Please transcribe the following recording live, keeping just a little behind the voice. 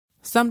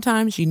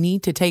Sometimes you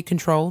need to take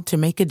control to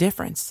make a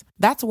difference.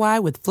 That's why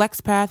with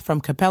FlexPath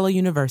from Capella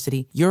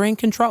University, you're in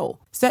control.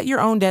 Set your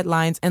own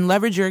deadlines and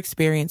leverage your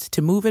experience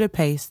to move at a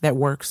pace that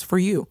works for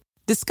you.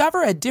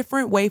 Discover a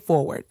different way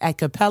forward at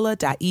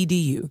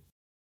capella.edu.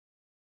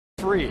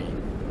 3,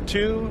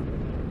 2,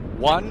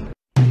 1.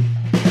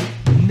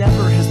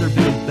 Never has there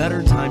been a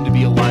better time to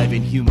be alive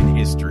in human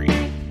history.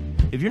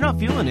 If you're not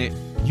feeling it,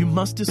 you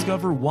must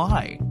discover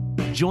why.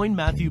 Join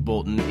Matthew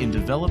Bolton in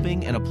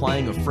developing and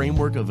applying a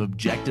framework of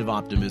objective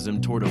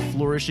optimism toward a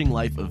flourishing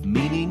life of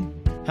meaning,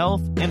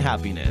 health, and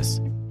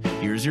happiness.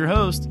 Here's your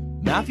host,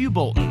 Matthew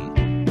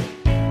Bolton.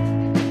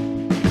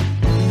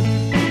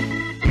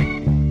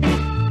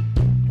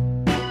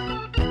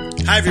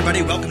 Hi,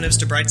 everybody. Welcome to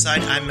Mr.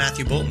 Brightside. I'm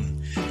Matthew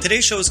Bolton.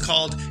 Today's show is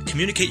called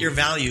Communicate Your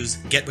Values,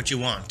 Get What You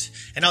Want.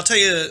 And I'll tell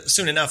you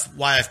soon enough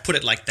why I've put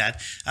it like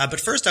that. But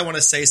first, I want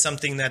to say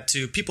something that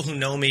to people who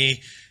know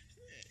me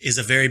is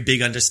a very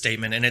big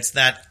understatement, and it's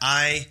that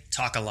I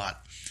talk a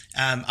lot.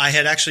 I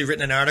had actually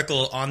written an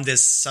article on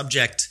this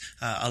subject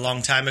a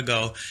long time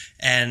ago,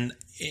 and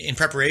in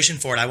preparation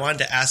for it, I wanted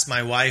to ask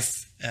my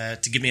wife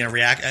to give me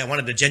I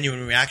wanted a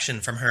genuine reaction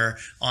from her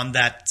on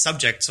that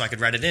subject so I could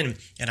write it in.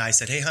 And I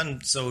said, "Hey, hon,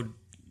 so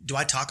do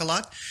I talk a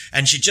lot?"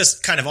 And she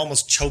just kind of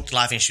almost choked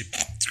laughing. She,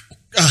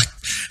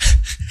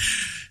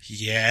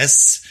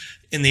 yes.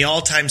 In the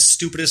all-time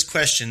stupidest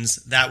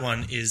questions, that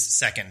one is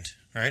second,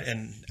 right?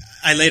 And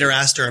I later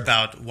asked her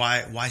about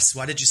why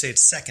did you say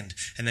it's second?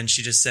 And then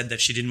she just said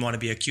that she didn't want to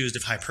be accused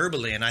of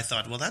hyperbole. And I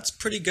thought, well, that's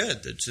pretty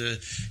good. It's,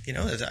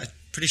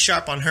 pretty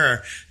sharp on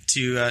her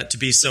to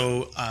be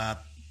so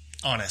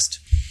honest.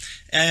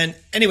 And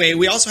anyway,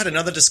 we also had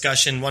another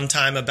discussion one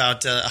time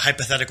about a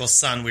hypothetical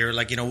son. We were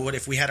like, what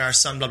if we had our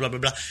son, blah, blah, blah,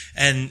 blah.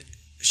 And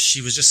she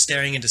was just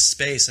staring into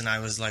space. And I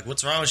was like,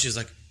 what's wrong? She was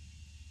like,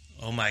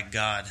 oh my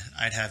God,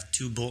 I'd have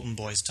two Bolton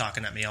boys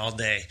talking at me all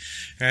day,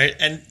 right?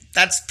 And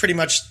that's pretty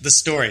much the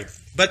story.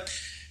 But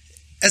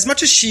as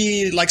much as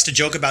she likes to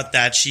joke about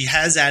that, she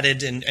has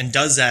added and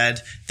does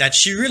add that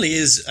she really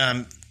is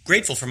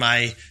grateful for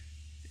my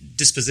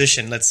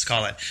disposition, let's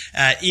call it,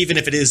 even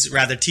if it is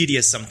rather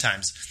tedious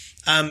sometimes.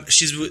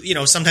 She's,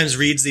 sometimes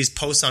reads these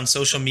posts on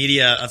social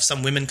media of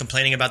some women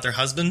complaining about their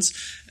husbands,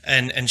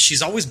 and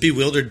she's always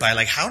bewildered by,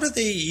 like, how do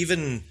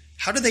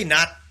they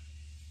not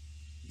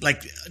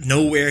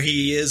know where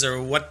he is,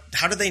 or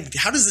how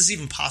does this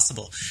even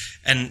possible?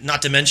 And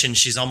not to mention,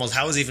 she's almost,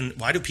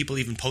 why do people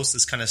even post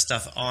this kind of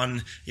stuff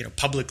on,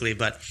 publicly?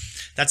 But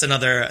that's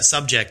another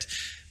subject.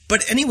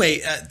 But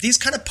anyway, these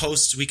kind of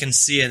posts we can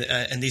see,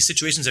 and these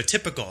situations are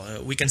typical.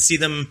 We can see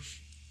them.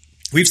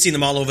 We've seen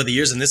them all over the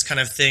years in this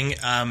kind of thing.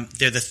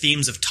 They're the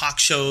themes of talk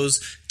shows,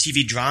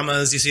 TV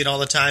dramas. You see it all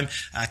the time.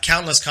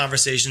 Countless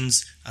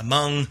conversations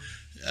among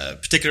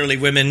particularly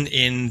women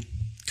in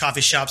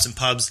coffee shops and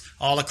pubs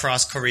all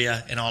across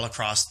Korea and all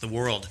across the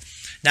world.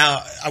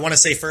 Now, I want to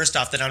say first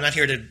off that I'm not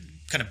here to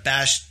kind of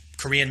bash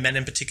Korean men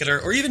in particular,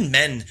 or even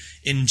men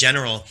in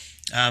general,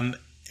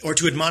 or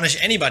to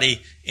admonish anybody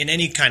in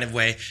any kind of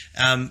way.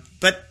 And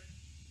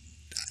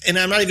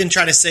I'm not even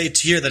trying to say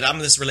here that I'm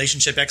this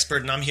relationship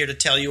expert and I'm here to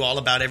tell you all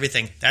about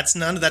everything.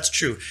 None of that's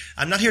true.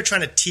 I'm not here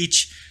trying to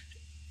teach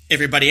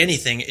everybody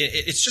anything.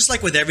 It's just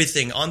like with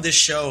everything on this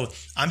show,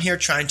 I'm here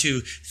trying to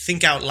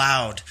think out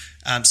loud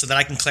so that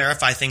I can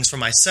clarify things for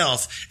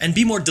myself and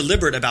be more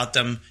deliberate about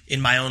them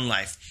in my own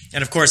life.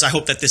 And of course, I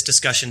hope that this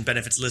discussion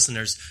benefits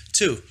listeners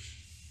too.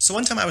 So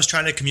one time I was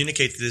trying to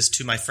communicate this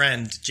to my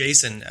friend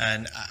Jason,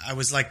 and I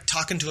was like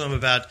talking to him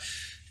about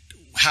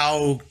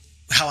how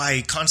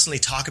I constantly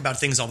talk about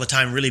things all the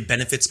time really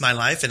benefits my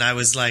life. And I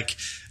was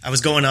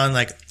going on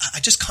like, I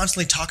just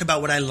constantly talk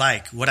about what I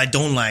like, what I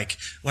don't like,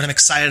 what I'm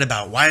excited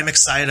about, why I'm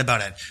excited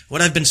about it,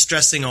 what I've been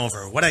stressing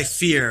over, what I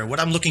fear, what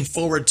I'm looking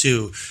forward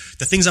to,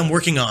 the things I'm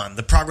working on,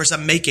 the progress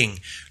I'm making.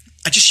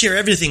 I just share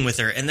everything with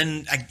her, and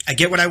then I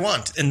get what I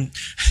want. And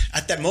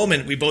at that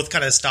moment, we both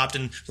kind of stopped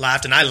and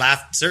laughed, and I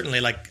laughed certainly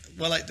like,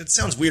 well, it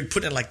sounds weird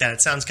putting it like that. It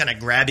sounds kind of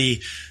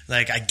grabby,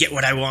 like I get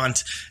what I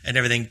want and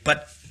everything.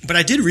 But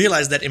I did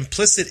realize that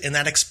implicit in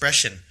that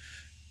expression,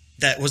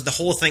 that was the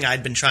whole thing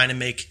I'd been trying to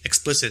make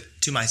explicit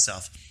to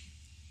myself.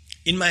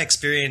 In my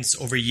experience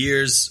over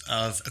years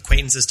of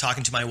acquaintances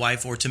talking to my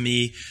wife or to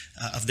me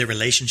of their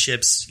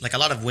relationships, like a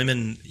lot of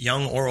women,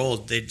 young or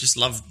old, they just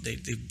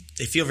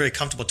they feel very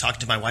comfortable talking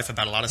to my wife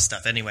about a lot of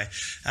stuff anyway.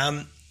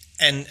 And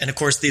of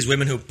course, these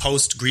women who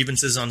post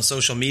grievances on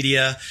social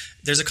media,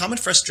 there's a common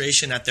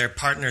frustration at their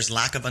partner's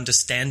lack of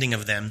understanding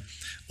of them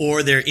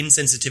or their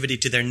insensitivity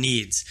to their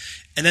needs.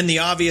 And then the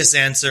obvious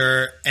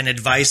answer and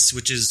advice,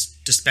 which is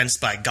dispensed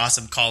by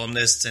gossip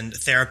columnists and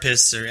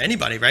therapists or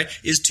anybody, right,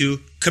 is to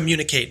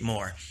communicate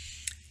more.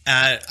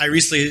 I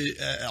recently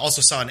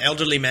also saw an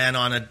elderly man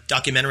on a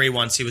documentary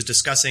once. He was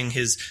discussing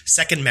his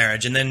second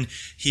marriage, and then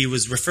he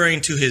was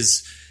referring to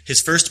his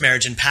first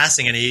marriage in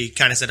passing, and he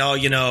kind of said,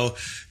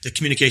 the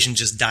communication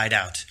just died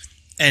out.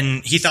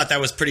 And he thought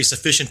that was pretty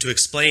sufficient to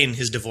explain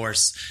his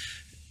divorce,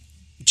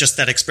 just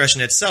that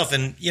expression itself.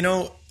 And,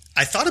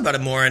 I thought about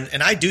it more,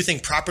 and I do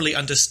think properly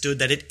understood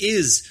that it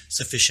is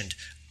sufficient.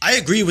 I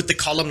agree with the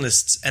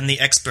columnists and the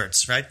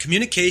experts, right?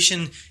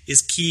 Communication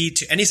is key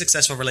to any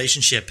successful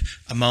relationship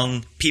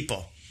among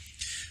people.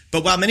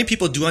 But while many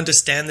people do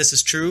understand this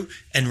is true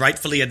and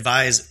rightfully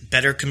advise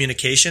better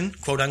communication,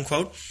 quote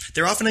unquote,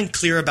 they're often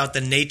unclear about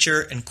the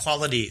nature and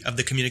quality of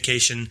the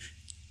communication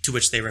to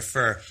which they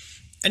refer.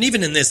 And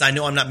even in this, I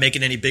know I'm not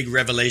making any big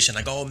revelation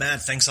like, oh,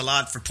 Matt, thanks a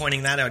lot for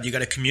pointing that out. You got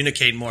to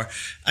communicate more.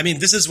 I mean,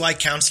 this is why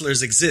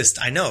counselors exist,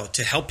 I know,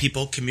 to help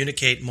people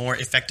communicate more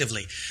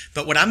effectively.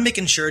 But what I'm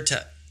making sure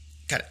to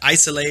kind of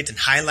isolate and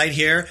highlight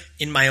here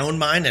in my own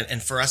mind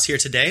and for us here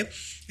today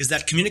is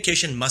that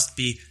communication must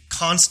be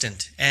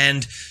constant.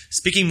 And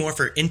speaking more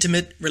for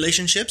intimate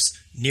relationships,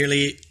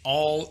 nearly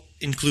all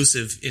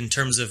inclusive in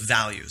terms of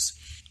values.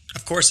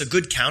 Of course, a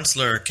good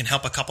counselor can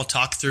help a couple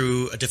talk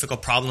through a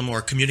difficult problem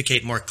or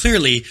communicate more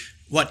clearly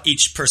what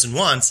each person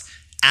wants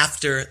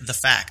after the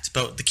fact.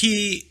 But the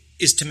key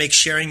is to make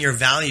sharing your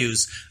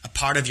values a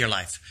part of your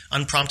life,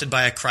 unprompted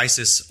by a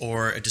crisis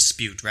or a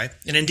dispute, right?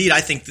 And indeed,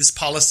 I think this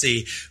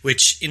policy,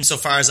 which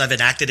insofar as I've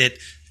enacted it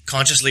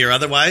consciously or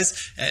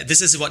otherwise,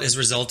 this is what has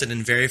resulted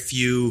in very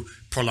few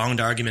prolonged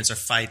arguments or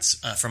fights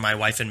for my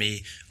wife and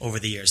me over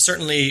the years.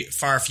 Certainly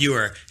far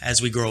fewer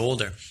as we grow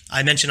older.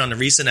 I mentioned on a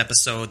recent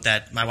episode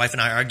that my wife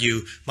and I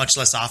argue much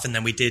less often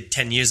than we did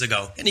 10 years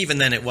ago. And even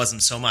then it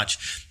wasn't so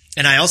much.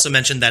 And I also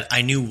mentioned that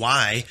I knew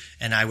why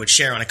and I would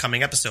share on a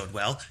coming episode.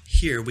 Well,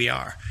 here we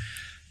are.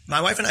 My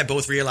wife and I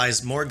both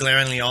realize more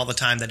glaringly all the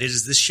time that it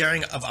is this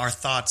sharing of our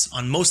thoughts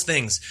on most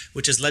things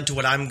which has led to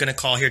what I'm going to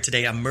call here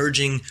today a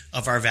merging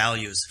of our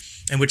values,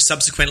 and which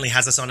subsequently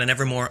has us on an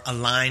ever more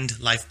aligned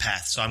life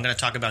path. So I'm going to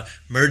talk about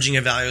merging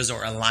of values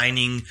or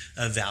aligning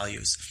of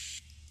values.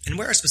 And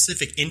where our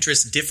specific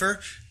interests differ,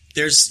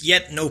 there's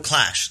yet no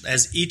clash,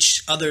 as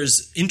each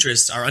other's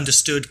interests are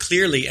understood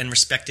clearly and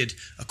respected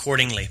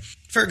accordingly.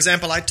 For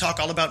example, I talk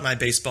all about my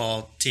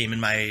baseball team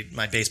and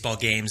my baseball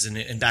games.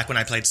 And back when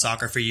I played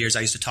soccer for years,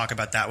 I used to talk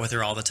about that with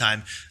her all the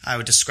time. I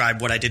would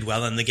describe what I did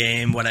well in the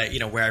game, where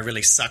I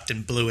really sucked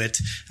and blew it.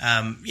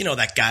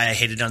 That guy I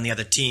hated on the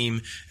other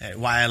team,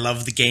 why I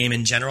love the game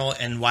in general,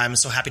 and why I'm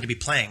so happy to be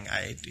playing.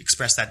 I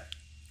express that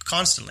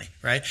constantly,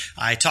 right?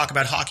 I talk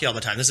about hockey all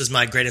the time. This is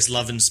my greatest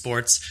love in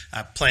sports.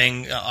 I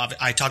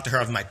talk to her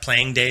of my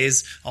playing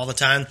days all the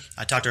time.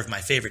 I talk to her of my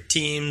favorite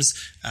teams,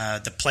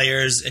 the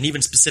players, and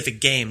even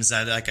specific games.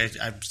 I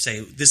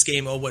say, this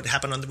game, what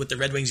happened with the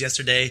Red Wings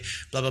yesterday,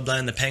 blah, blah, blah,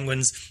 and the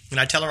Penguins. And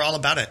I tell her all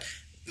about it.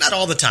 Not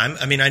all the time.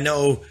 I mean, I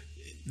know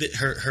that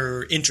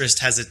her interest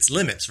has its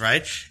limits,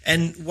 right?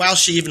 And while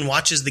she even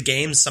watches the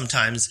games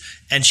sometimes,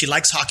 and she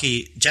likes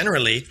hockey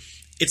generally,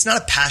 it's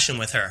not a passion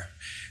with her.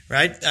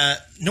 Right?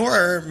 Nor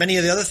are many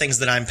of the other things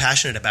that I'm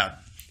passionate about.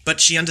 But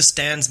she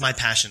understands my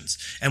passions.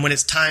 And when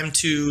it's time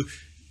to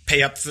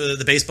pay up for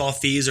the baseball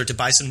fees or to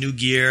buy some new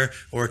gear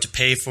or to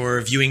pay for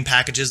viewing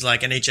packages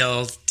like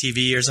NHL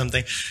TV or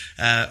something,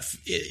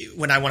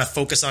 when I want to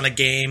focus on a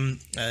game,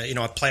 a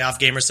playoff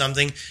game or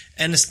something,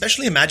 and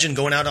especially imagine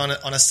going out on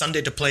a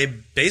Sunday to play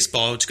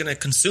baseball, it's going to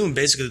consume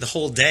basically the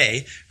whole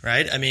day,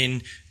 right? I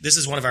mean, this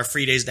is one of our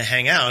free days to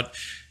hang out.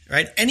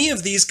 Right? Any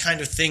of these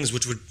kind of things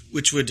which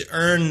would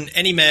earn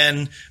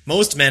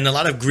most men, a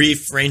lot of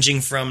grief,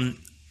 ranging from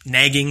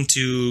nagging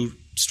to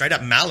straight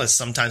up malice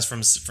sometimes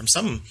from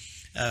some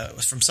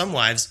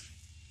wives,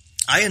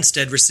 I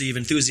instead receive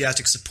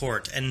enthusiastic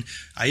support, and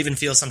I even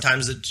feel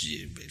sometimes that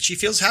she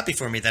feels happy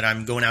for me that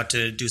I'm going out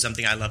to do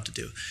something I love to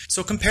do.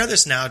 So compare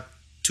this now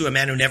to a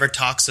man who never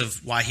talks of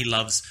why he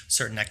loves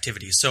certain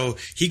activities. So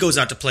he goes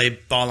out to play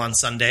ball on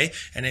Sunday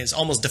and is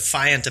almost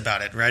defiant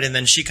about it, right? And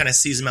then she kind of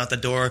sees him out the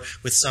door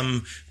with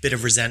some bit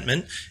of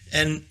resentment.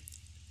 And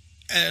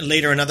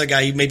later another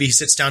guy, maybe he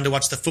sits down to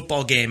watch the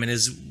football game and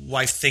his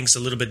wife thinks a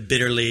little bit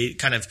bitterly,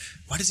 kind of,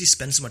 why does he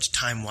spend so much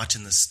time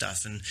watching this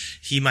stuff? And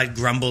he might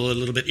grumble a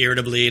little bit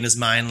irritably in his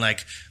mind,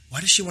 like, why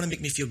does she want to make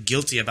me feel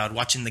guilty about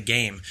watching the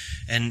game?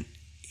 And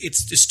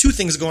there's two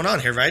things going on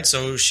here, right?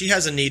 So she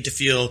has a need to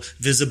feel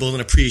visible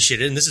and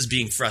appreciated, and this is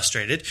being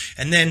frustrated.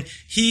 And then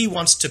he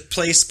wants to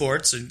play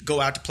sports and go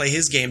out to play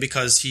his game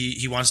because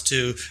he wants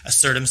to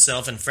assert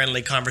himself in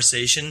friendly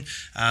conversation.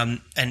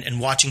 And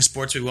watching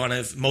sports,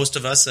 most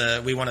of us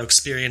we want to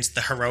experience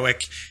the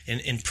heroic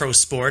in pro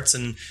sports,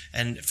 and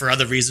for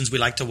other reasons we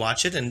like to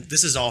watch it. And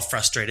this is all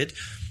frustrated.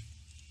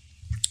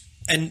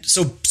 And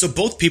so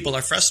both people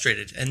are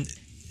frustrated. And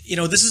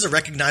this is a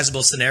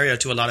recognizable scenario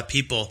to a lot of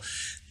people.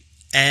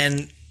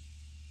 And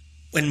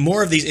when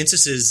more of these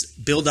instances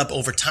build up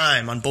over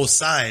time on both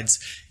sides,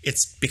 it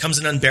becomes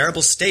an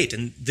unbearable state.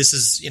 And this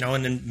is,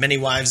 and then many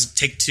wives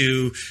take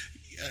to,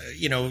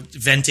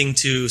 venting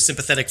to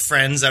sympathetic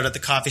friends out at the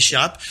coffee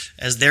shop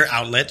as their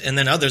outlet. And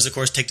then others, of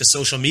course, take to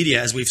social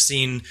media, as we've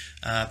seen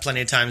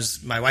plenty of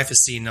times. My wife has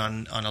seen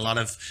on a lot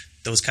of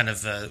those kind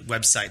of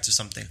websites or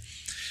something.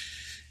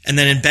 And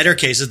then in better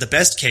cases, the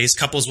best case,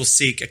 couples will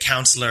seek a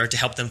counselor to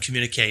help them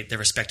communicate their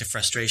respective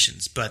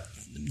frustrations. But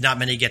not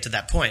many get to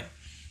that point.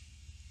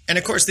 And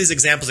of course, these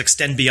examples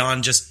extend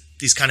beyond just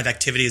these kind of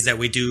activities that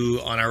we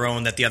do on our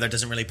own that the other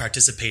doesn't really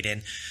participate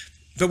in.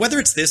 But whether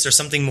it's this or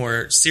something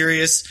more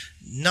serious,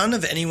 none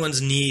of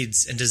anyone's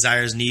needs and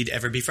desires need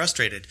ever be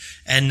frustrated.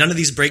 And none of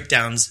these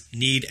breakdowns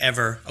need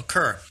ever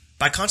occur.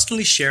 By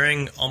constantly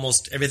sharing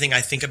almost everything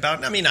I think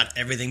about, I mean, not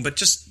everything, but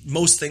just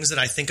most things that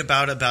I think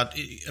about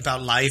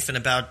life and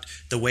about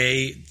the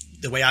way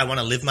I want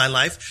to live my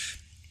life,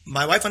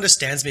 my wife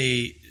understands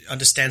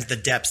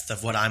the depth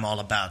of what I'm all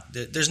about.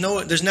 There's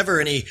never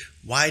any,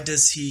 why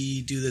does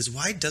he do this?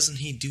 Why doesn't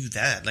he do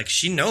that? Like,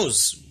 she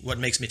knows what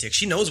makes me tick.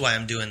 She knows why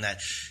I'm doing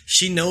that.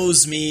 She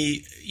knows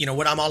me,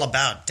 what I'm all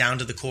about down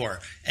to the core.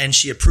 And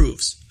she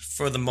approves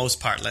for the most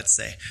part, let's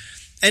say.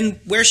 And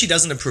where she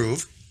doesn't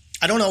approve,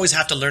 I don't always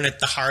have to learn it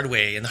the hard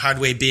way, and the hard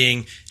way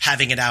being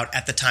having it out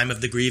at the time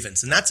of the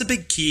grievance. And that's a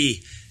big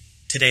key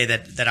today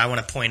that I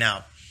want to point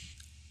out.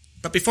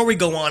 But before we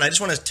go on, I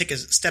just want to take a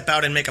step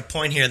out and make a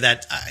point here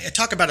that I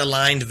talk about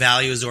aligned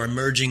values or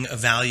merging of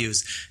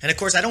values. And of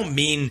course, I don't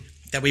mean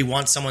that we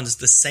want someone that's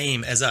the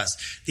same as us.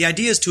 The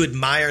idea is to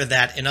admire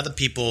that in other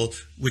people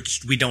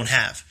which we don't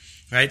have.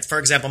 Right? For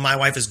example, my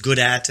wife is good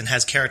at and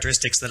has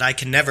characteristics that I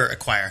can never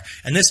acquire.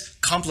 And this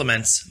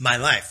complements my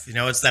life.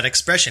 It's that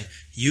expression,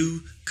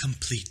 you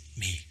complete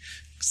me.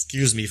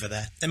 Excuse me for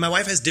that. And my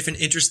wife has different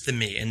interests than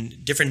me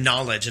and different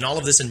knowledge, and all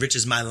of this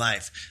enriches my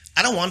life.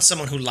 I don't want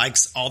someone who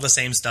likes all the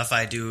same stuff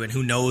I do and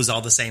who knows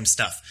all the same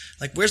stuff.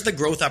 Like, where's the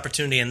growth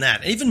opportunity in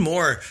that? And even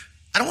more,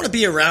 I don't want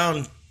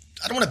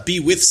to be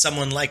with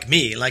someone like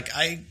me. Like,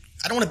 I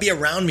don't want to be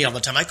around me all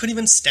the time. I couldn't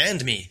even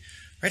stand me.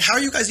 Right? How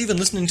are you guys even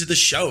listening to the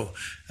show?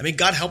 I mean,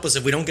 God help us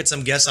if we don't get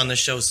some guests on the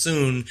show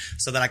soon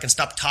so that I can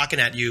stop talking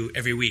at you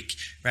every week,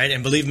 right?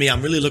 And believe me,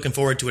 I'm really looking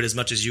forward to it as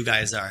much as you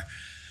guys are.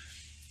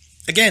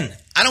 Again,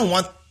 I don't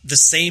want the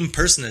same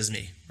person as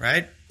me,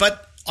 right?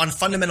 But on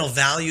fundamental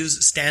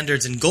values,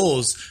 standards, and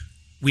goals,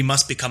 we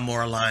must become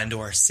more aligned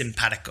or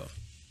simpatico.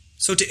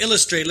 So to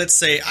illustrate, let's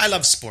say I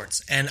love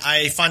sports, and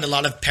I find a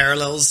lot of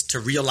parallels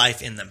to real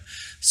life in them.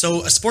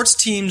 So sports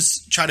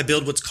teams try to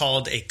build what's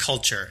called a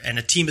culture, and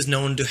a team is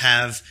known to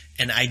have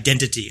an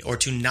identity or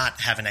to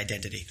not have an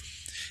identity.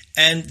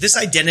 And this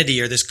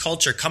identity or this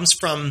culture comes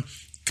from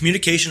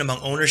communication among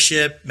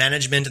ownership,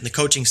 management, and the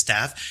coaching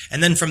staff.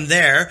 And then from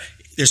there,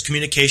 there's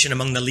communication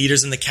among the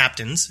leaders and the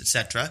captains,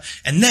 etc.,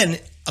 and then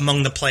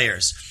among the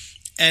players.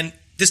 And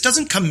this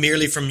doesn't come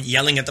merely from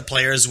yelling at the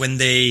players when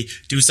they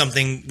do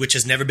something which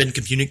has never been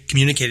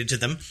communicated to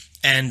them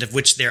and of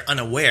which they're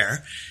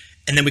unaware.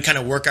 And then we kind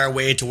of work our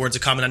way towards a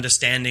common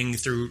understanding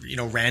through,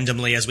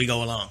 randomly as we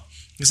go along.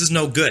 This is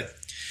no good.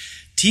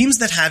 Teams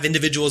that have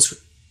individuals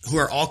who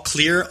are all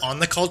clear on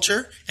the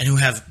culture and who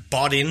have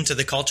bought into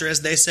the culture,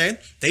 as they say,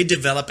 they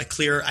develop a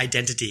clear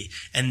identity.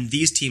 And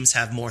these teams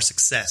have more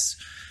success.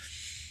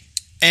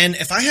 And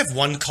if I have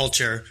one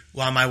culture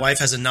while my wife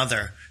has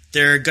another,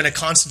 they're going to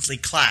constantly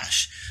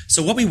clash.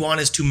 So what we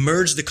want is to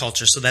merge the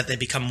culture so that they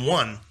become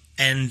one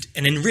and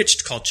an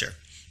enriched culture.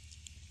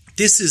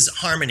 This is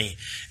harmony.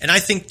 And I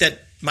think that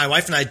my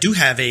wife and I do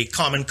have a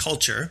common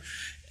culture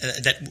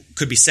that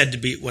could be said to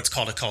be what's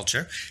called a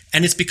culture.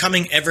 And it's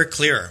becoming ever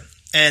clearer.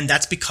 And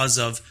that's because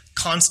of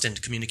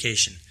constant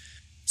communication.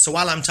 So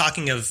while I'm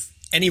talking of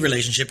any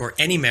relationship or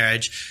any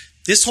marriage,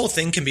 this whole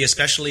thing can be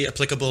especially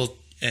applicable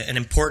and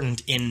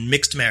important in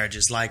mixed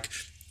marriages like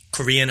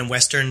Korean and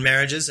Western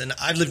marriages. And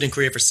I've lived in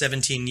Korea for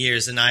 17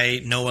 years, and I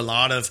know a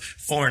lot of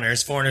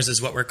foreigners. Foreigners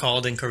is what we're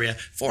called in Korea.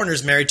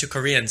 Foreigners married to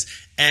Koreans.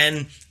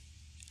 And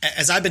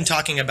as I've been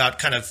talking about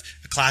kind of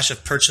a clash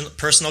of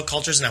personal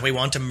cultures and how we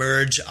want to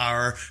merge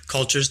our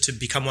cultures to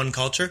become one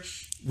culture,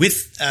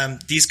 with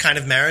these kind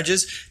of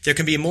marriages, there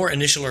can be more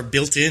initial or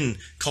built-in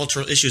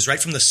cultural issues right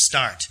from the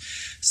start.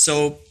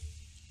 So,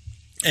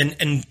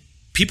 and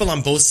people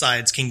on both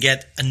sides can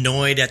get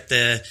annoyed at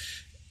the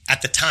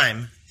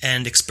time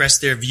and express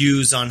their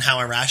views on how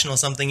irrational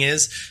something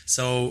is.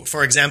 So,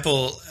 for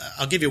example,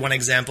 I'll give you one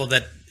example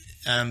that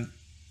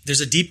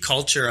there's a deep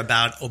culture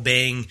about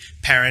obeying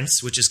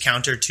parents, which is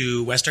counter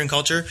to Western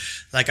culture.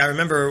 Like, I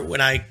remember when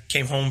I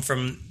came home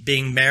from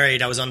being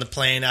married, I was on the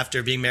plane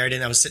after being married,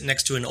 and I was sitting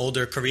next to an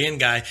older Korean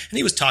guy, and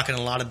he was talking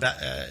a lot about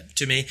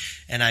to me,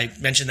 and I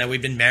mentioned that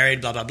we'd been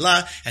married, blah, blah,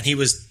 blah, and he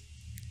was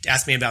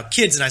asked me about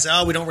kids, and I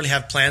said, we don't really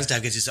have plans to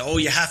have kids. He said,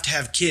 you have to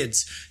have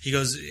kids. He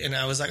goes, and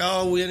I was like,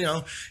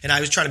 and I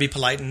was trying to be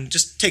polite and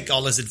just take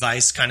all his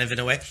advice kind of in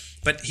a way.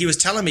 But he was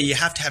telling me you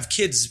have to have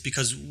kids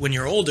because when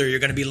you're older, you're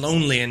going to be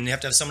lonely and you have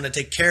to have someone to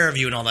take care of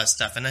you and all that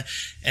stuff.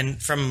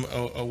 And from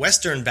a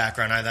Western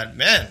background, I thought,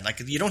 man, like,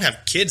 you don't have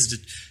kids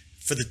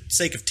for the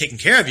sake of taking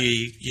care of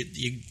you.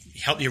 You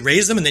help you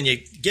raise them and then you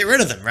get rid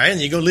of them, right? And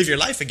you go live your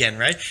life again,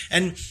 right?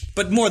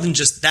 But more than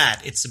just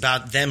that, it's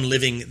about them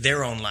living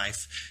their own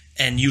life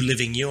and you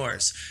living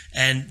yours.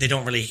 And they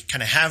don't really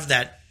kind of have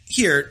that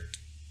here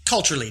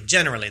culturally,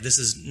 generally. This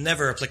is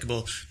never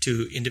applicable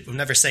to, I'm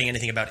never saying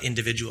anything about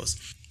individuals.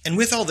 And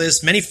with all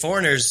this, many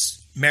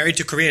foreigners married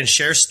to Koreans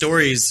share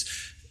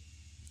stories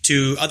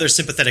to other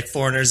sympathetic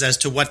foreigners as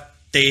to what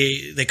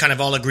they kind of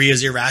all agree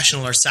is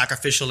irrational or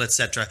sacrificial,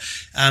 etc.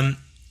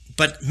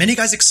 But many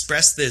guys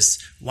express this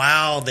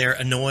while they're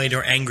annoyed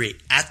or angry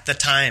at the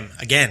time,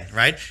 again,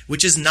 right?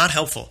 Which is not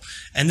helpful.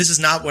 And this is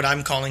not what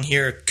I'm calling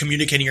here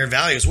communicating your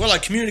values. Well, I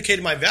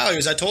communicated my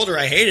values. I told her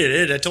I hated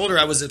it. I told her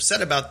I was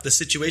upset about the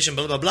situation,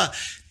 blah, blah, blah.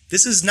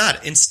 This is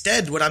not.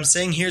 Instead, what I'm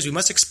saying here is we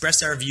must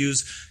express our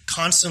views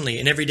constantly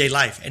in everyday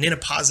life and in a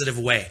positive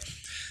way.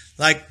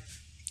 Like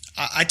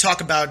I talk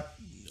about,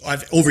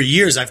 over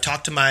years, I've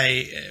talked to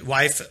my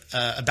wife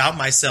about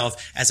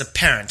myself as a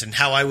parent and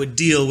how I would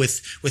deal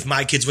with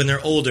my kids when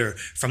they're older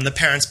from the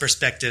parent's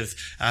perspective.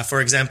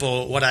 For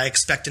example, what I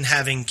expect in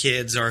having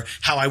kids, or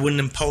how I wouldn't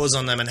impose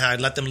on them and how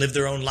I'd let them live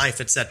their own life,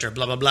 etc.,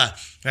 blah, blah, blah,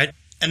 right?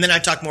 And then I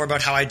talk more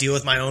about how I deal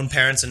with my own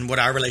parents and what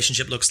our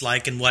relationship looks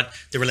like and what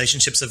the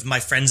relationships of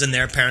my friends and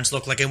their parents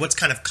look like and what's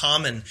kind of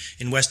common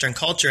in Western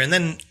culture. And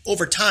then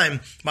over time,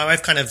 my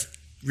wife kind of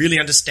really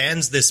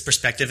understands this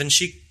perspective, and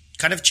she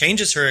kind of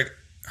changes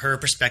her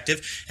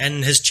perspective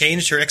and has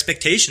changed her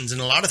expectations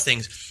in a lot of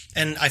things.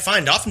 And I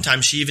find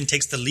oftentimes she even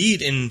takes the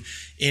lead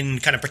in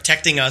kind of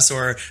protecting us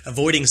or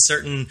avoiding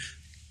certain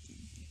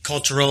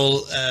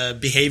cultural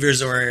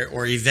behaviors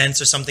or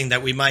events or something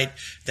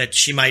that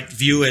she might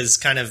view as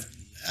kind of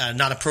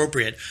not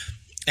appropriate.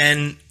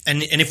 And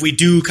if we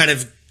do kind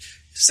of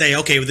say,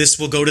 okay, this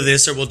will go to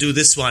this or we'll do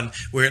this one,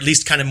 we're at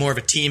least kind of more of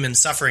a team in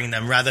suffering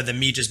them rather than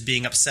me just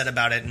being upset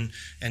about it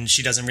and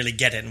she doesn't really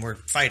get it and we're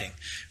fighting,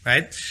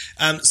 right?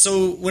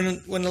 So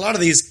when a lot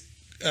of these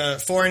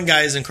foreign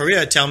guys in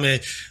Korea tell me,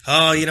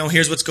 oh,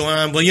 here's what's going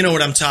on, well, you know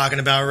what I'm talking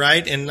about,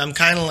 right? And I'm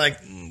kind of like,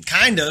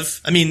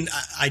 I mean,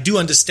 I do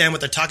understand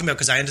what they're talking about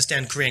because I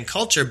understand Korean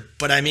culture,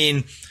 but I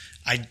mean,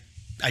 I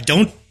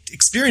don't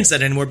experience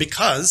that anymore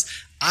because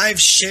I've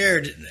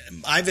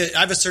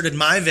asserted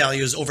my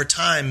values over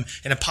time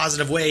in a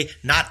positive way,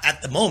 not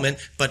at the moment,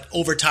 but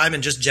over time,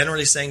 and just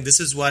generally saying this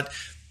is what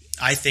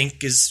I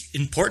think is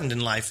important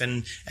in life,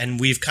 and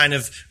we've kind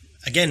of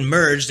again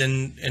merged,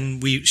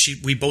 and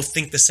we both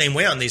think the same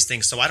way on these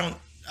things. So I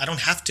don't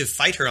have to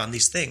fight her on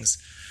these things.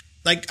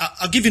 Like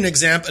I'll give you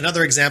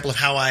another example of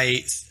how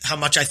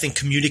much I think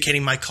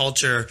communicating my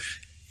culture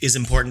is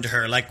important to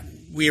her. Like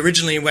we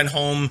originally went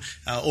home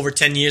over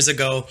 10 years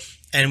ago.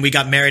 And we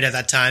got married at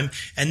that time.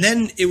 And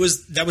then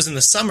that was in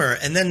the summer.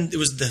 And then it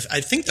was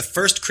I think the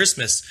first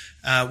Christmas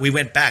we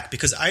went back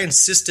because I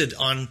insisted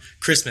on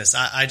Christmas.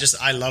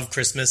 I love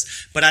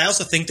Christmas. But I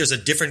also think there's a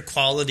different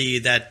quality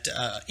that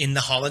in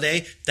the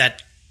holiday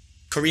that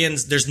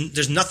Koreans,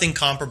 there's nothing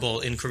comparable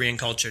in Korean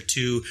culture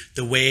to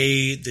the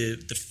way,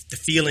 the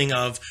feeling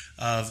of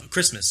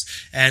Christmas.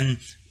 And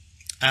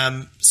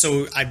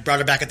so I brought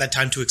her back at that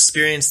time to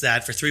experience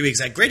that for 3 weeks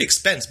at great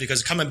expense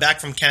because coming back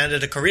from Canada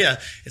to Korea,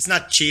 it's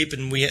not cheap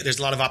and there's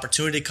a lot of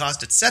opportunity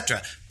cost,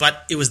 etc.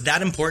 But it was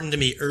that important to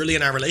me early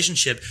in our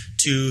relationship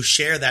to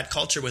share that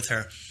culture with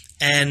her.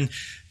 And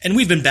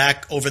we've been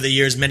back over the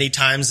years many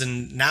times,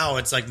 and now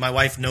it's like my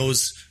wife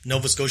knows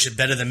Nova Scotia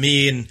better than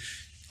me, and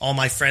all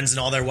my friends and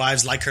all their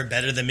wives like her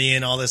better than me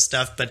and all this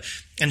stuff.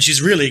 And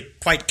she's really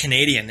quite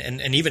Canadian,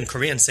 and even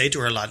Koreans say to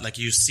her a lot, like,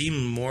 you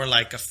seem more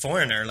like a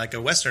foreigner, like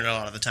a Westerner a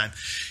lot of the time.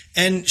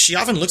 And she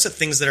often looks at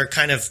things that are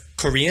kind of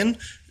Korean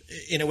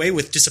in a way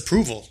with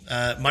disapproval,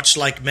 much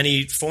like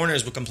many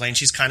foreigners would complain.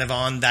 She's kind of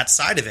on that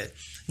side of it.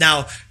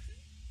 Now,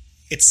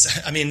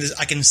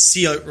 I can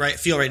feel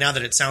right now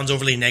that it sounds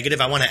overly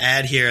negative. I want to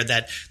add here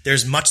that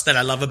there's much that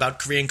I love about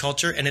Korean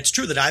culture, and it's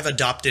true that I've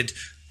adopted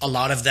a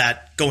lot of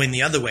that going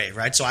the other way,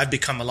 right? So I've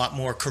become a lot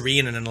more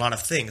Korean in a lot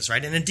of things,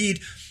 right? And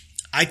indeed,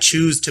 I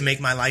choose to make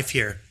my life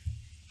here.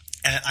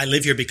 I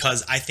live here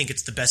because I think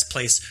it's the best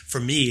place for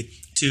me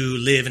to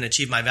live and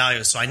achieve my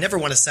values. So I never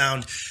want to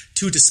sound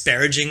too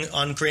disparaging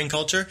on Korean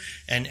culture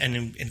and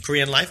in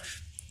Korean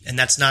life. And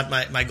that's not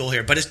my goal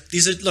here. But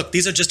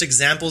these are just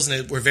examples,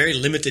 and we're very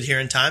limited here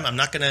in time. I'm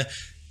not going to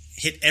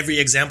hit every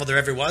example there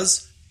ever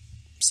was.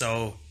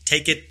 So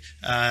take it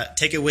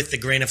with a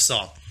grain of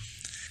salt.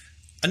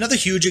 Another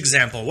huge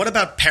example, what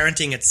about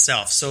parenting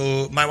itself?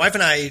 So my wife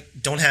and I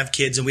don't have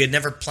kids, and we had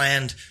never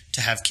planned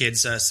to have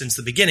kids since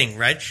the beginning,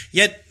 right?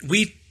 Yet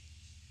we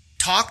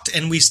talked,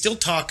 and we still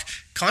talk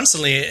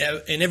constantly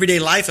in everyday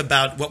life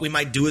about what we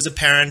might do as a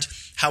parent,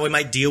 how we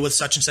might deal with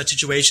such and such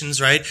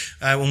situations, right?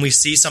 When we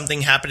see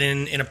something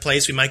happening in a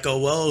place, we might go,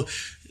 well,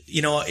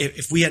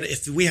 if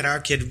we had our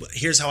kid,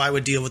 here's how I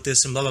would deal with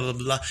this, and blah, blah, blah,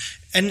 blah.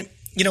 And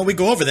we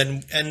go over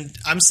that, and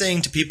I'm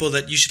saying to people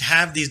that you should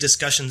have these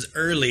discussions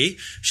early,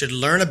 should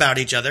learn about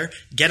each other,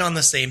 get on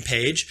the same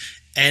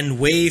page, and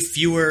way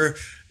fewer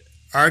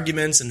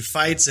arguments and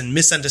fights and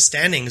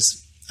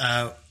misunderstandings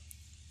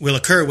will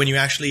occur when you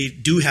actually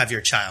do have your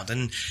child.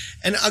 And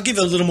I'll give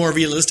a little more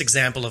realistic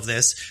example of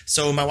this.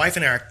 So my wife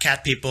and I are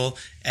cat people,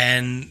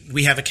 and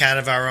we have a cat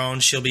of our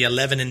own. She'll be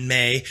 11 in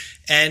May,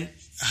 and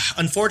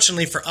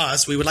unfortunately for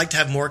us, we would like to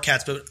have more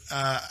cats, but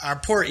our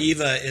poor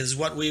Eva is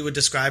what we would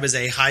describe as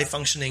a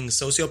high-functioning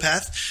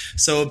sociopath.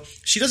 So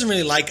she doesn't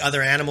really like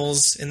other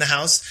animals in the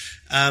house,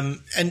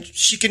 and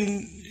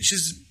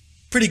she's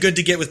pretty good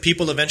to get with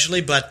people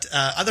eventually, but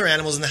other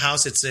animals in the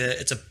house, it's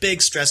a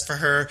big stress for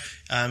her.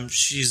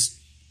 She's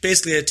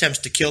basically attempts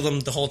to kill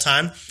them the whole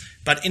time.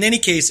 But in any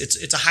case,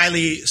 it's a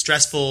highly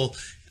stressful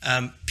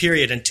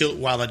period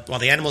while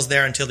the animal's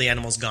there until the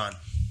animal's gone.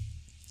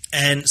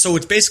 And so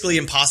it's basically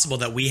impossible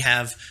that we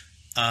have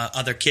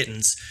other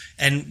kittens.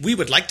 And we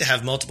would like to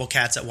have multiple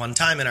cats at one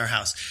time in our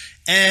house.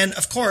 And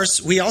of course,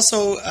 we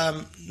also,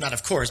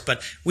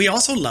 but we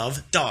also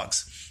love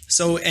dogs.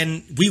 So,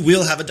 and we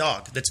will have a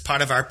dog. That's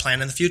part of our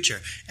plan in the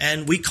future.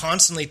 And we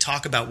constantly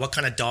talk about what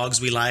kind of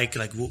dogs we like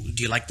do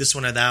you like this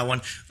one or that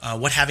one?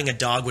 What having a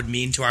dog would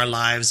mean to our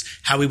lives,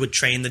 how we would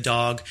train the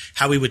dog,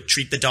 how we would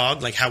treat the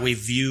dog, like how we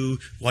view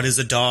what is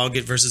a dog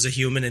versus a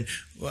human, and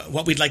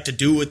what we'd like to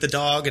do with the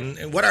dog,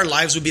 and what our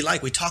lives would be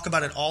like. We talk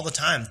about it all the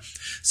time.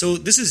 So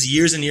this is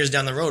years and years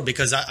down the road,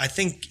 because I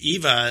think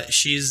Eva,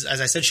 as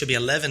I said, she'll be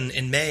 11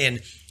 in May,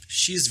 and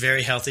she's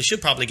very healthy. She'll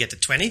probably get to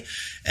 20,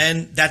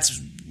 and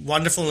that's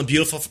wonderful and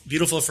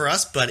beautiful for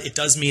us, but it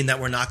does mean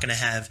that we're not going to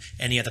have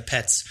any other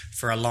pets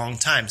for a long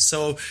time.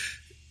 So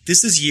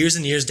this is years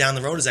and years down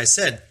the road, as I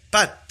said,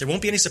 but there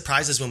won't be any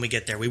surprises when we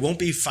get there. We won't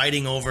be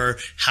fighting over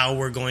how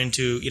we're going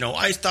to,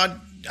 I thought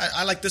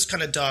I like this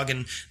kind of dog,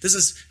 and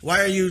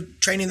why are you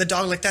training the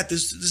dog like that?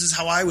 This is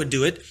how I would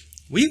do it.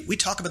 We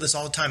talk about this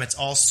all the time. It's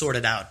all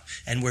sorted out,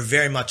 and we're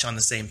very much on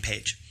the same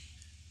page.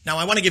 Now,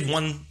 I want to give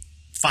one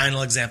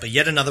final example,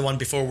 yet another one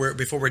before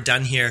we're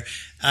done here.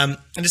 And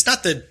it's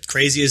not the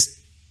craziest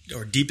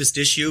or deepest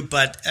issue,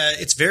 but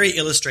it's very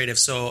illustrative,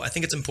 so I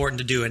think it's important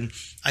to do. And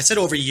I said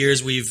over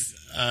years we've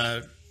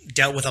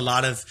dealt with a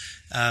lot of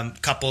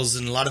couples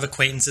and a lot of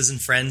acquaintances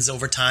and friends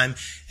over time,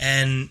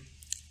 and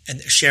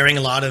sharing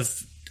a lot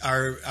of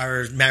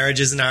our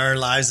marriages and our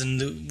lives,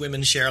 and the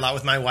women share a lot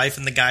with my wife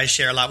and the guys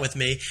share a lot with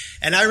me.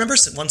 And I remember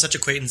one such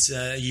acquaintance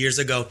years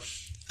ago.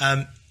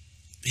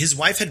 His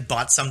wife had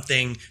bought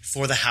something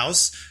for the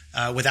house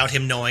without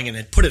him knowing, and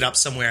had put it up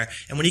somewhere.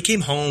 And when he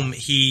came home,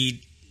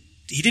 he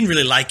didn't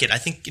really like it. I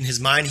think in his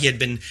mind he had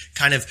been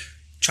kind of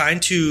trying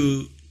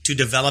to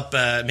develop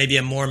maybe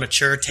a more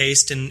mature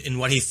taste in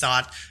what he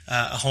thought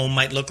a home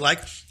might look like.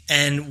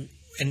 And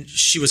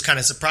she was kind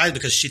of surprised,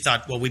 because she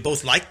thought, well, we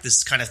both like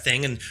this kind of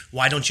thing, and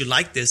why don't you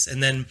like this?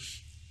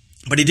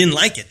 But he didn't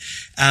like it.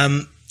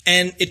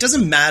 And it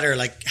doesn't matter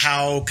like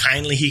how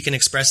kindly he can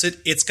express it.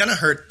 It's going to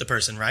hurt the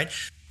person, right?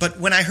 But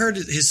when I heard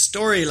his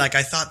story, like,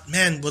 I thought,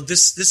 man, well,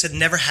 this had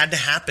never had to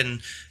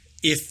happen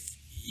if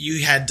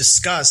you had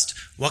discussed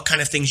what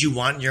kind of things you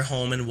want in your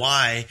home and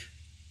why,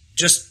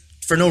 just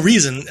for no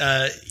reason,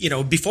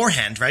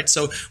 beforehand, right?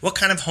 So what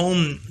kind of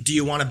home do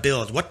you want to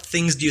build? What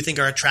things do you think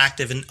are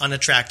attractive and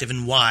unattractive,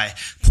 and why?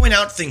 Point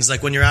out things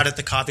like when you're out at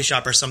the coffee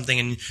shop or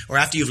something, or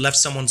after you've left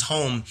someone's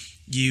home,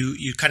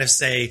 you kind of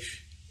say,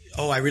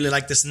 oh, I really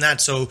like this and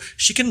that. So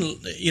she can,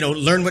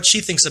 learn what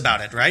she thinks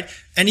about it, right?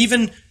 And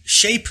even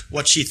shape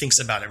what she thinks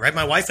about it, right?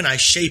 My wife and I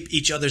shape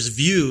each other's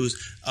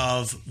views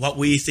of what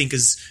we think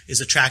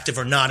is attractive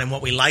or not, and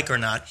what we like or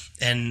not.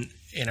 And,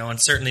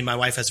 and certainly my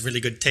wife has really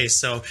good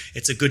taste, so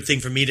it's a good thing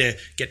for me to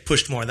get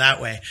pushed more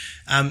that way.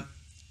 And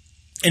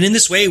in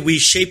this way, we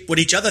shape what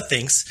each other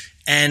thinks,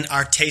 and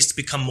our tastes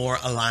become more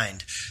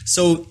aligned.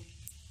 So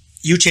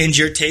you change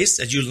your taste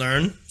as you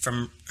learn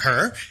from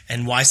her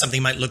and why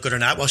something might look good or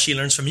not, while she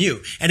learns from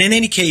you. And in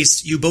any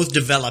case, you both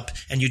develop,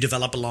 and you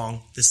develop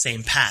along the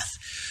same path.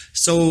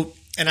 So,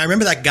 and I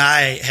remember that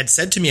guy had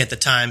said to me at the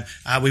time,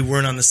 we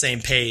weren't on the same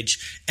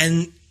page.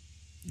 And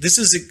this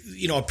is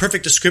a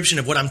perfect description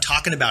of what I'm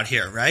talking about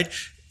here, right?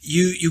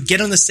 You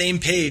get on the same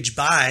page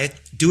by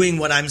doing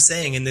what I'm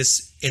saying in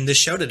this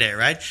show today,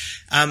 right?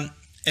 And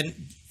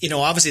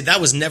obviously that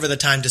was never the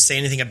time to say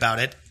anything about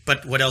it,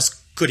 but what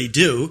else could he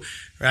do,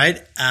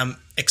 right?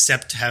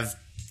 Except have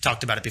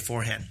talked about it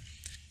beforehand.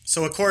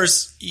 So of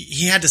course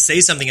he had to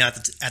say something at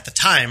the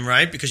time,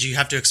 right? Because you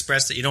have to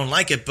express that you don't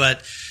like it.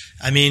 But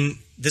I mean,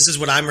 this is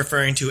what I'm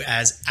referring to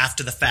as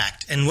after the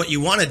fact. And what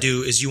you want to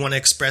do is you want to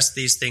express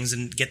these things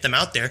and get them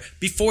out there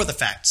before the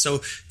fact.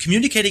 So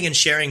communicating and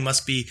sharing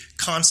must be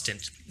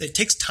constant. It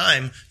takes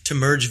time to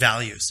merge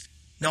values.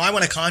 Now, I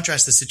want to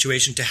contrast the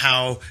situation to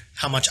how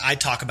much I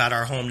talk about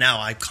our home now.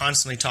 I'm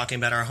constantly talking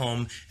about our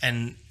home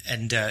and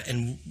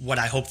what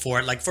I hope for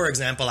it. Like, for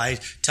example, I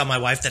tell my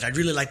wife that I'd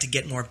really like to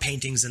get more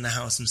paintings in the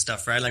house and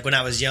stuff, right? Like when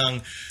I was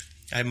young,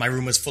 my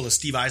room was full of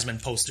Steve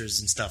Eisman posters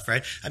and stuff,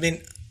 right? I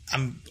mean,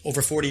 I'm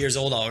over 40 years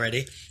old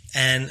already,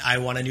 and I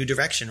want a new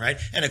direction, right?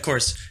 And of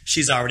course,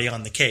 she's already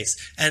on the case.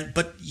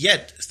 But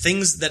yet,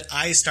 things that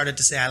I started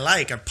to say I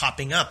like are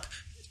popping up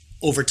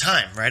over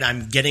time, right?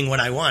 I'm getting what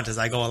I want as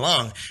I go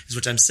along, is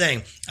what I'm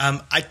saying.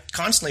 I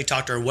constantly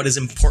talk to her what is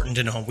important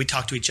in a home. We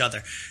talk to each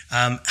other.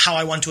 How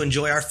I want to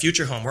enjoy our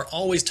future home. We're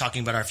always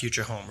talking about our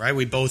future home, right?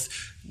 We both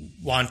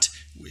want,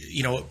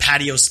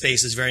 patio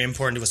space is very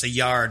important to us, a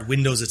yard,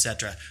 windows,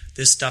 etc.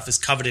 This stuff is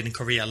coveted in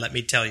Korea, let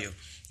me tell you.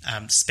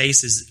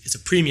 Space is a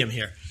premium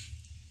here.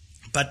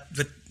 But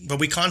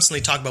we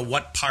constantly talk about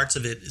what parts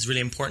of it is really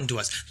important to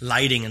us,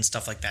 lighting and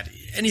stuff like that,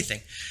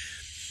 anything.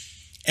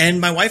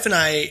 And my wife and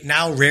I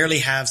now rarely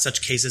have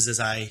such cases as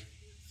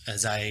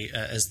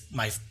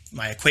my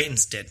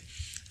acquaintance did.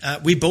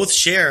 We both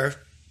share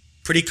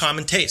pretty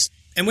common taste.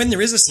 And when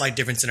there is a slight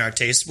difference in our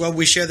taste, well,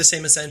 we share the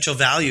same essential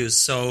values.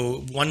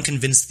 So one can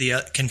convince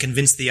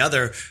the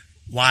other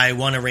why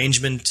one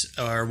arrangement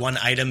or one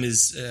item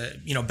is,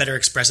 better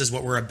expresses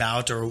what we're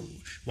about, or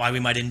why we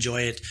might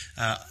enjoy it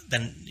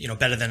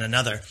better than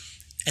another.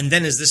 And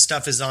then as this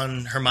stuff is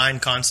on her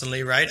mind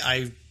constantly, right,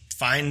 I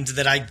find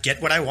that I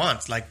get what I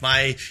want. Like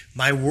my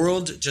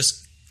world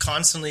just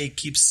constantly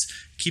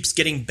keeps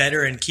getting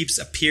better and keeps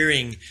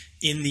appearing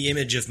in the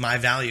image of my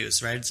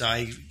values, right? So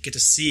I get to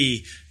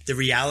see the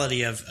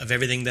reality of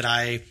everything that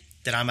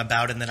I'm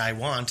about and that I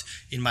want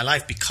in my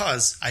life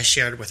because I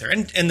shared it with her.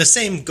 And the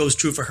same goes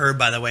true for her,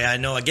 by the way. I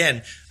know,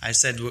 again, I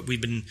said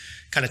we've been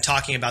kind of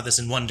talking about this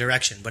in one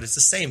direction, but it's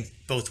the same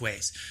both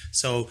ways.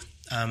 So,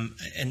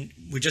 and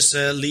we just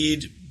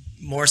lead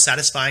more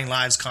satisfying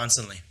lives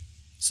constantly.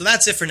 So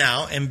that's it for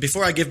now. And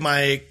before I give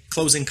my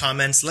closing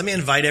comments, let me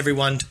invite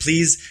everyone to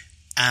please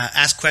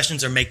ask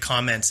questions or make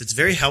comments. It's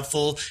very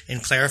helpful in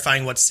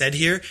clarifying what's said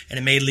here, and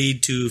it may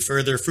lead to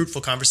further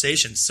fruitful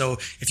conversations. So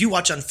if you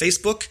watch on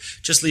Facebook,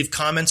 just leave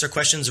comments or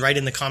questions right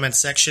in the comments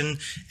section.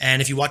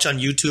 And if you watch on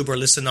YouTube or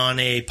listen on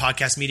a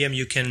podcast medium,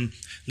 you can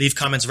leave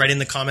comments right in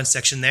the comments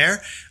section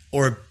there.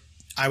 Or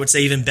I would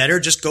say even better,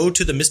 just go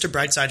to the Mr.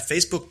 Brightside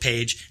Facebook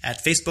page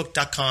at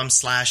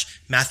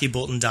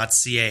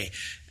facebook.com/MatthewBolton.ca.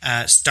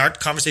 Start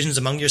conversations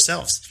among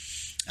yourselves.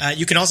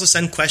 You can also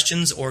send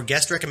questions or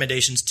guest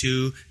recommendations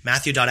to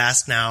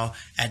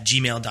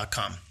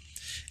matthew.asknow@gmail.com.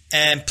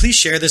 And please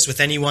share this with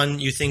anyone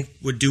you think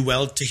would do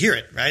well to hear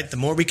it, right? The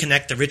more we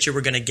connect, the richer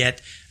we're going to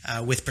get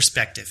with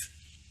perspective.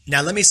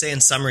 Now, let me say in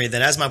summary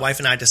that as my wife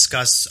and I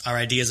discuss our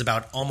ideas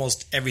about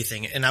almost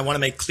everything, and I want to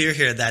make clear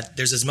here that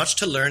there's as much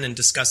to learn in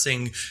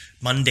discussing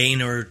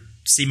mundane or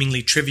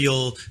seemingly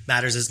trivial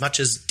matters as much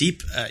as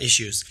deep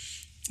issues.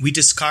 We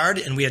discard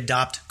and we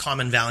adopt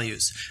common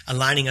values,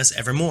 aligning us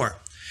ever more.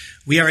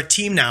 We are a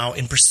team now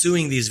in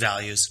pursuing these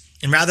values,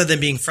 and rather than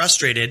being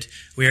frustrated,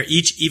 we are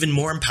each even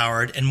more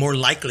empowered and more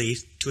likely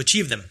to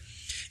achieve them.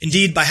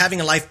 Indeed, by having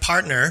a life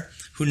partner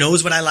who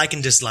knows what I like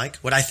and dislike,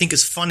 what I think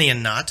is funny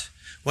and not,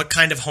 what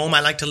kind of home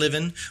I like to live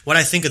in, what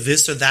I think of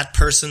this or that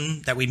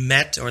person that we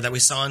met or that we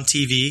saw on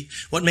TV,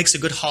 what makes a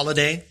good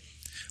holiday,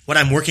 what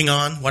I'm working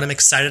on, what I'm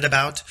excited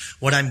about,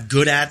 what I'm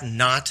good at and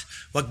not,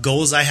 what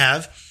goals I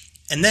have,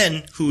 and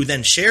then who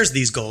then shares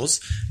these goals,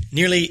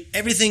 nearly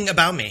everything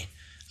about me,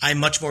 I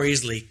much more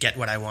easily get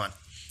what I want.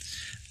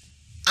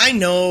 I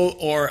know,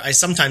 or I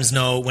sometimes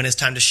know, when it's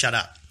time to shut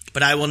up,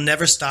 but I will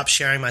never stop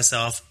sharing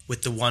myself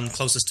with the one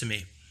closest to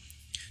me.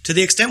 To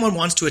the extent one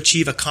wants to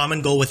achieve a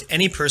common goal with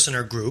any person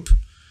or group,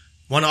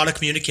 one ought to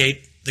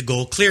communicate the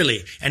goal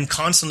clearly and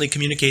constantly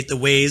communicate the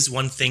ways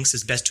one thinks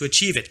is best to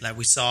achieve it, like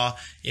we saw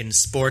in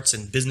sports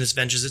and business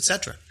ventures,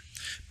 etc.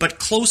 But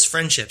close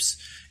friendships,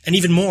 and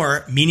even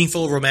more,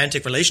 meaningful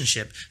romantic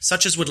relationship,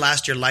 such as would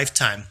last your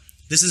lifetime,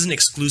 this is an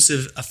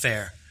exclusive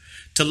affair.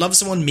 To love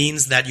someone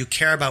means that you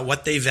care about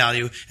what they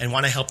value and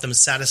want to help them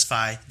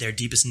satisfy their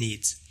deepest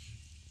needs.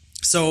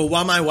 So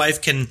while my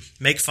wife can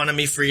make fun of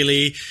me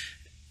freely,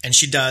 and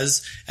she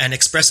does, and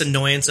express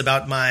annoyance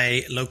about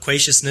my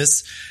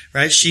loquaciousness,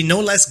 right, she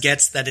no less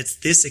gets that it's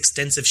this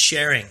extensive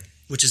sharing,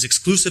 which is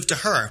exclusive to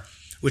her,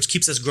 which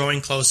keeps us growing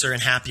closer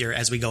and happier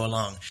as we go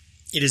along.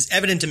 It is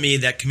evident to me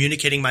that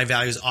communicating my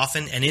values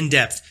often and in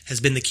depth has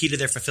been the key to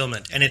their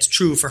fulfillment, and it's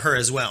true for her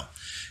as well.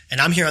 And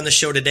I'm here on the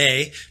show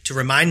today to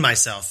remind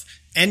myself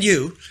and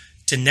you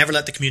to never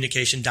let the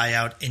communication die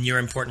out in your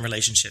important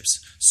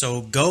relationships.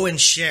 So go and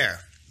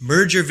share.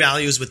 Merge your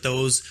values with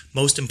those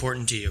most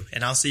important to you.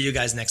 And I'll see you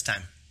guys next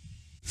time.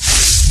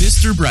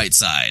 Mr.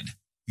 Brightside,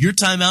 your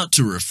time out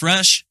to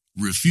refresh,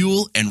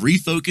 refuel, and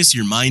refocus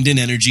your mind and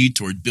energy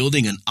toward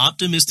building an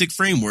optimistic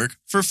framework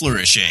for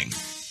flourishing.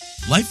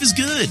 Life is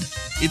good.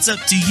 It's up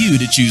to you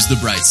to choose the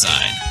bright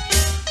side.